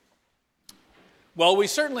Well, we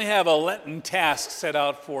certainly have a Lenten task set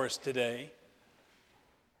out for us today.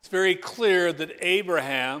 It's very clear that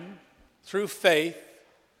Abraham, through faith,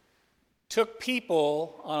 took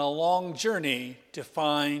people on a long journey to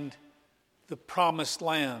find the promised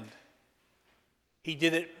land. He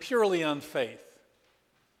did it purely on faith.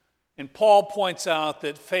 And Paul points out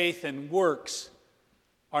that faith and works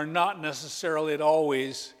are not necessarily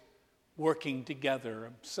always working together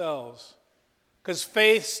themselves. Because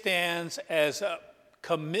faith stands as a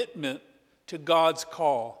commitment to God's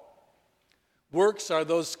call. Works are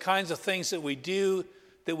those kinds of things that we do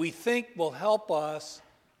that we think will help us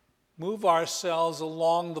move ourselves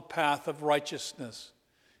along the path of righteousness.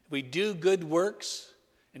 If we do good works,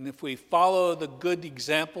 and if we follow the good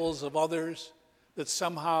examples of others, that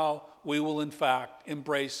somehow we will in fact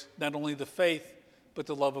embrace not only the faith, but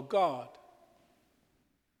the love of God.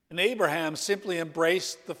 And Abraham simply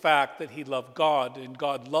embraced the fact that he loved God and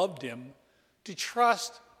God loved him to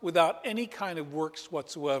trust without any kind of works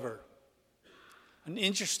whatsoever. An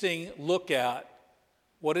interesting look at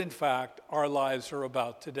what in fact our lives are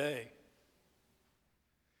about today.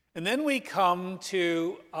 And then we come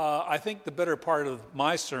to, I think, the better part of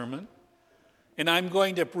my sermon. And I'm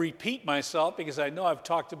going to repeat myself because I know I've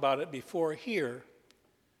talked about it before here.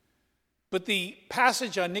 But the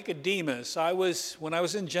passage on Nicodemus, when I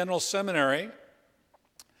was in general seminary,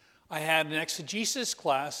 I had an exegesis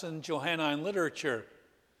class in Johannine literature.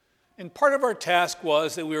 And part of our task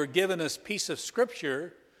was that we were given this piece of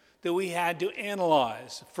scripture that we had to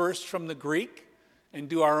analyze, first from the Greek, and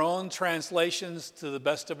do our own translations to the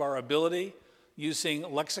best of our ability, using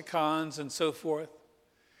lexicons and so forth.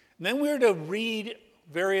 And then we were to read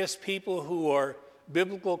various people who are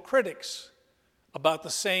biblical critics about the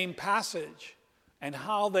same passage and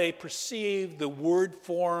how they perceived the word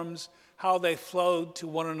forms, how they flowed to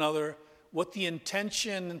one another, what the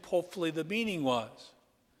intention and hopefully the meaning was.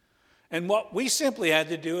 And what we simply had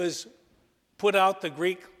to do is put out the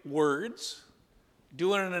Greek words,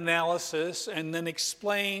 do an analysis, and then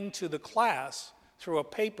explain to the class through a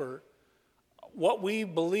paper what we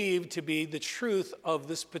believe to be the truth of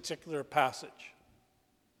this particular passage.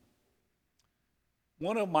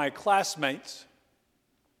 One of my classmates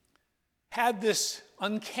had this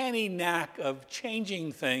uncanny knack of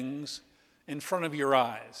changing things in front of your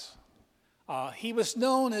eyes. He was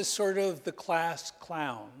known as sort of the class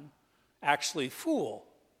clown, actually fool,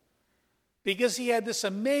 because he had this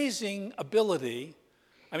amazing ability.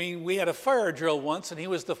 I mean, we had a fire drill once, and he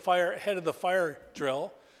was the head of the fire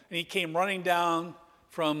drill, and he came running down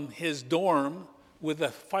from his dorm with a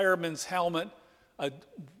fireman's helmet, a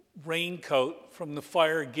raincoat from the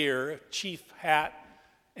fire gear, a chief hat,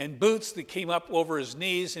 and boots that came up over his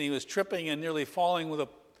knees, and he was tripping and nearly falling with a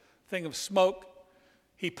thing of smoke.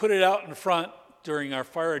 He put it out in front during our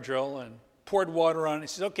fire drill and poured water on it. He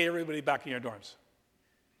says, "Okay, everybody back in your dorms."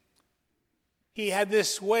 He had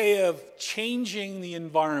this way of changing the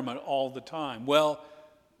environment all the time. Well,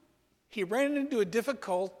 he ran into a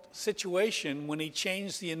difficult situation when he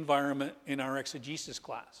changed the environment in our exegesis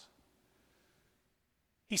class.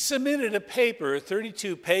 He submitted a paper,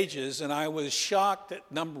 32 pages, and I was shocked at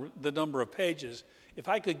the number of pages. If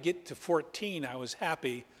I could get to 14, I was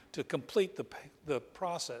happy to complete the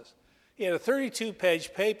process. He had a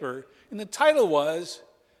 32-page paper, and the title was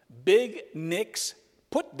Big Nick's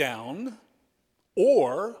Put Down,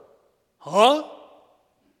 or,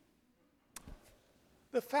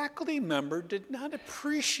 The faculty member did not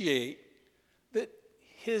appreciate that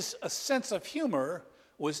a sense of humor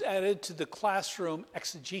was added to the classroom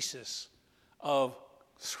exegesis of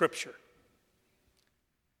Scripture,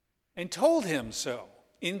 and told him so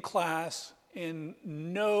in class in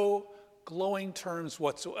no glowing terms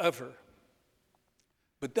whatsoever.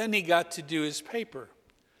 But then he got to do his paper.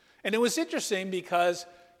 And it was interesting because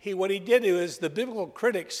what he did was the biblical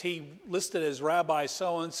critics he listed as Rabbi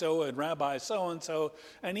so-and-so and Rabbi so-and-so,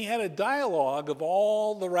 and he had a dialogue of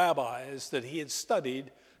all the rabbis that he had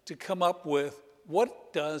studied to come up with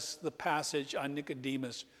what does the passage on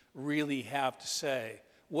Nicodemus really have to say?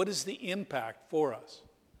 What is the impact for us?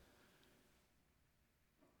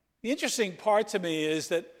 The interesting part to me is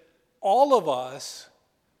that all of us,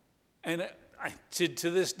 and to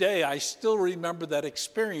this day, I still remember that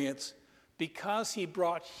experience because he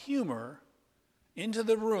brought humor into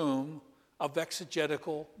the room of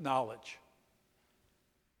exegetical knowledge.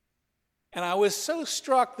 And I was so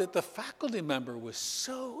struck that the faculty member was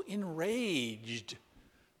so enraged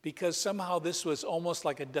because somehow this was almost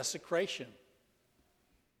like a desecration.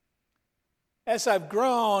 As I've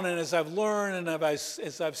grown and as I've learned and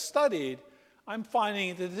as I've studied, I'm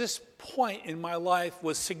finding that this point in my life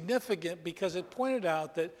was significant because it pointed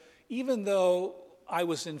out that even though I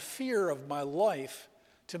was in fear of my life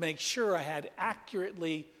to make sure I had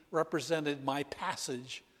accurately represented my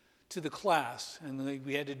passage to the class, and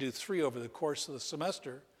we had to do 3 over the course of the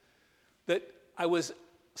semester, that I was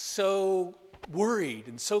so worried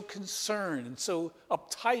and so concerned and so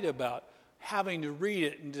uptight about having to read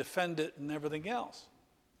it and defend it and everything else.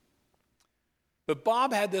 But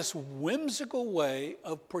Bob had this whimsical way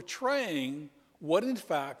of portraying what in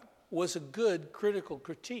fact was a good critical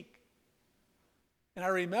critique. And I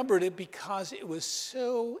remembered it because it was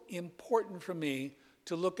so important for me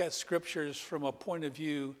to look at scriptures from a point of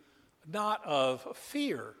view not of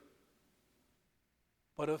fear,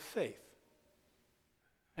 but of faith.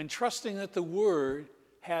 And trusting that the word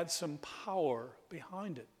had some power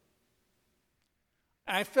behind it.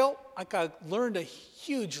 And I felt like I learned a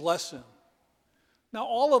huge lesson. Now,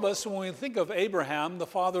 all of us, when we think of Abraham, the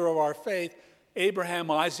father of our faith, Abraham,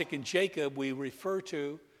 Isaac, and Jacob, we refer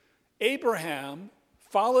to, Abraham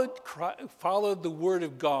followed the word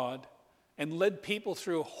of God and led people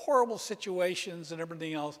through horrible situations and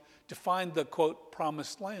everything else to find the, quote,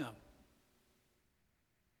 promised land.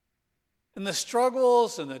 And the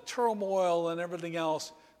struggles and the turmoil and everything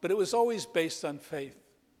else, but it was always based on faith.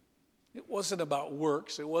 It wasn't about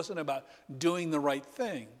works. It wasn't about doing the right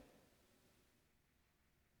thing.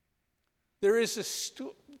 There is a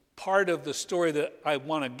part of the story that I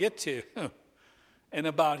want to get to, and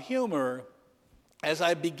about humor. As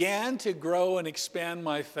I began to grow and expand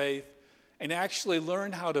my faith and actually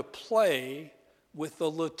learn how to play with the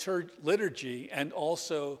liturgy and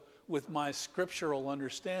also with my scriptural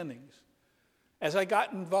understandings, as I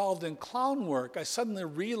got involved in clown work, I suddenly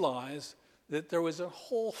realized that there was a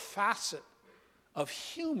whole facet of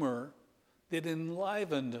humor that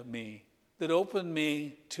enlivened me, that opened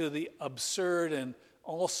me to the absurd and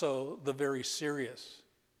also the very serious.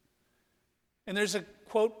 And there's a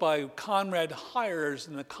quote by Conrad Hires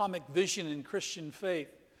in the comic Vision in Christian Faith,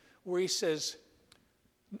 where he says,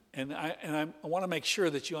 and I want to make sure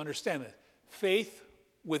that you understand it, faith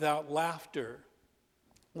without laughter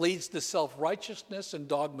leads to self-righteousness and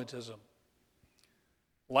dogmatism.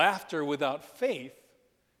 Laughter without faith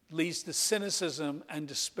leads to cynicism and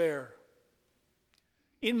despair.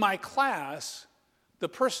 In my class, the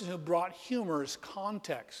person who brought humorous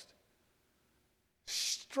context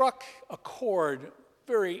struck a chord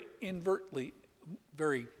very invertly,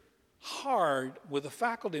 very hard with a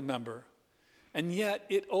faculty member, and yet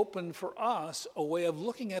it opened for us a way of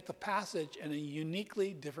looking at the passage in a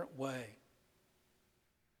uniquely different way.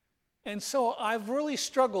 And so I've really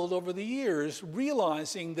struggled over the years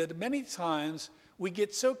realizing that many times we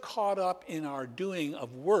get so caught up in our doing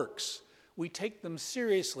of works, we take them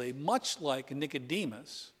seriously, much like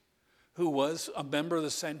Nicodemus, who was a member of the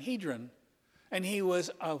Sanhedrin, and he was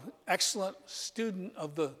an excellent student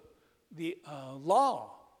of the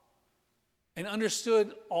law and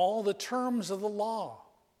understood all the terms of the law.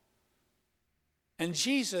 And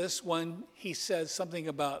Jesus, when he says something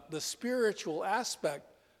about the spiritual aspect,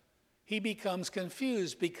 he becomes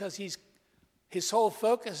confused because his whole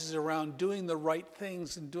focus is around doing the right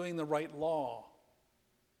things and doing the right law,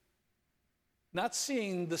 not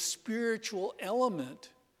seeing the spiritual element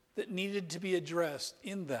that needed to be addressed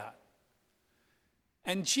in that.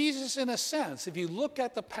 And Jesus, in a sense, if you look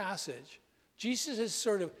at the passage, Jesus is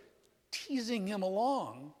sort of teasing him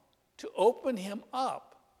along to open him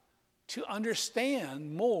up to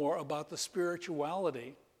understand more about the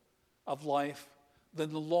spirituality of life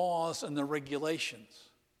than the laws and the regulations.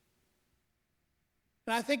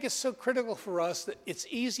 And I think it's so critical for us that it's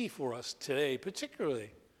easy for us today, particularly,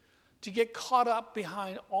 to get caught up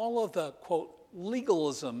behind all of the, quote,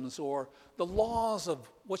 legalisms or the laws of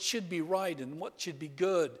what should be right and what should be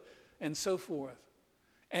good and so forth.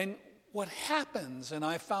 And what happens, and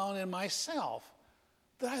I found in myself,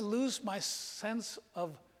 that I lose my sense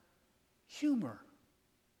of humor,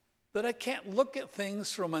 that I can't look at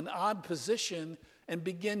things from an odd position and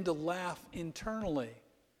begin to laugh internally,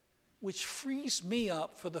 which frees me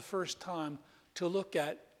up for the first time to look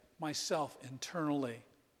at myself internally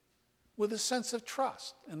with a sense of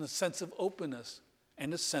trust and a sense of openness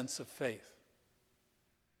and a sense of faith.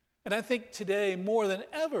 And I think today, more than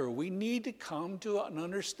ever, we need to come to an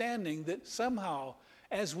understanding that somehow,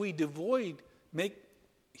 as we make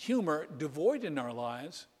humor devoid in our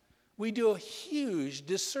lives, we do a huge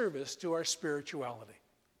disservice to our spirituality.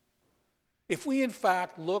 If we, in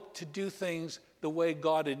fact, look to do things the way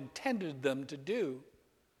God intended them to do,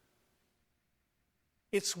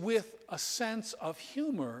 it's with a sense of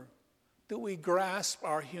humor that we grasp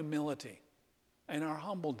our humility and our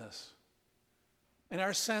humbleness and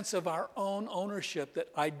our sense of our own ownership that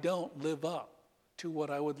I don't live up to what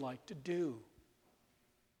I would like to do.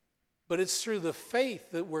 But it's through the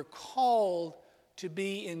faith that we're called to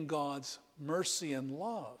be in God's mercy and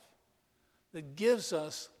love that gives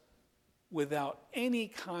us, without any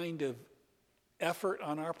kind of effort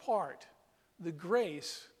on our part, the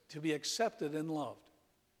grace to be accepted and loved.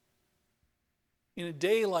 In a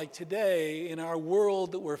day like today, in our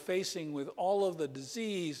world that we're facing with all of the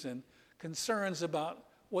disease and concerns about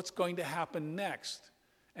what's going to happen next,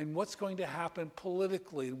 and what's going to happen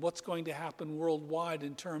politically, and what's going to happen worldwide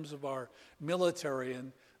in terms of our military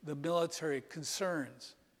and the military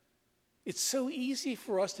concerns, it's so easy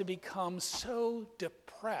for us to become so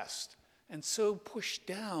depressed and so pushed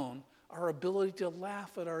down our ability to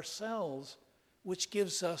laugh at ourselves, which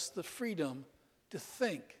gives us the freedom to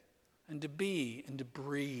think and to be and to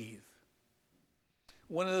breathe.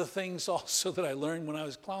 One of the things also that I learned when I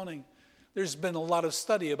was clowning, there's been a lot of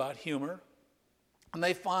study about humor, and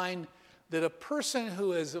they find that a person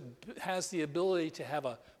who has the ability to have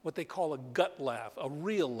what they call a gut laugh, a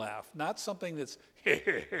real laugh, not something that's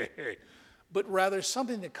but rather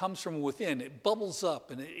something that comes from within. It bubbles up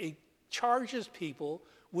and it charges people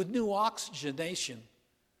with new oxygenation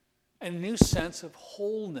and a new sense of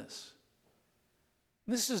wholeness.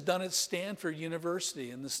 And this is done at Stanford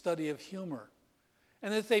University in the study of humor.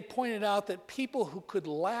 And that they pointed out that people who could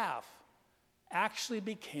laugh actually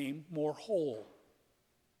became more whole.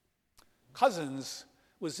 Cousins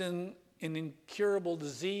was in an incurable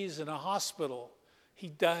disease in a hospital. He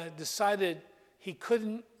decided he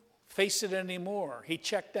couldn't face it anymore. He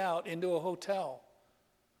checked out into a hotel.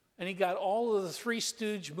 And he got all of the Three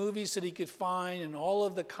Stooge movies that he could find and all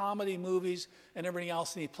of the comedy movies and everything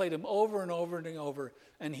else, and he played them over and over and over.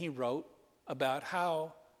 And he wrote about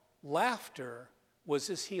how laughter was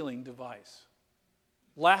his healing device.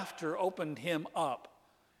 Laughter opened him up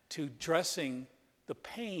to addressing the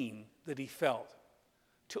pain that he felt,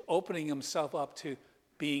 to opening himself up to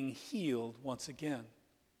being healed once again.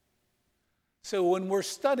 So when we're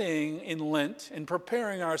studying in Lent and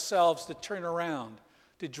preparing ourselves to turn around,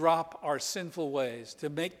 to drop our sinful ways, to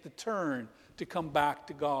make the turn, to come back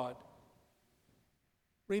to God,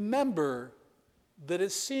 remember that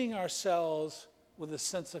it's seeing ourselves with a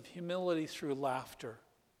sense of humility through laughter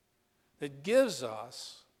that gives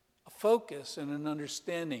us a focus and an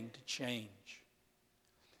understanding to change.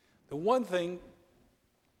 The one thing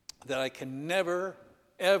that I can never,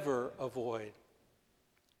 ever avoid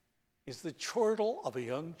is the chortle of a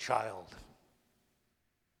young child.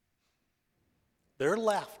 Their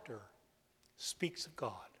laughter speaks of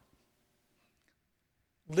God,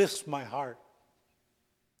 lifts my heart,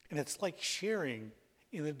 and it's like sharing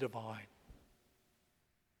in the divine.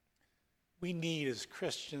 We need, as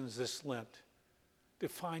Christians this Lent, to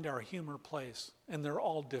find our humor place, and they're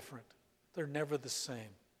all different. They're never the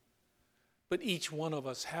same. But each one of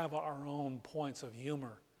us have our own points of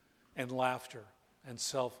humor and laughter and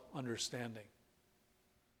self-understanding.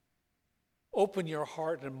 Open your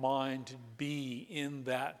heart and mind to be in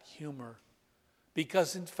that humor,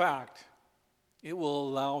 because in fact, it will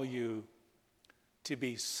allow you to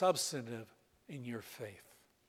be substantive in your faith.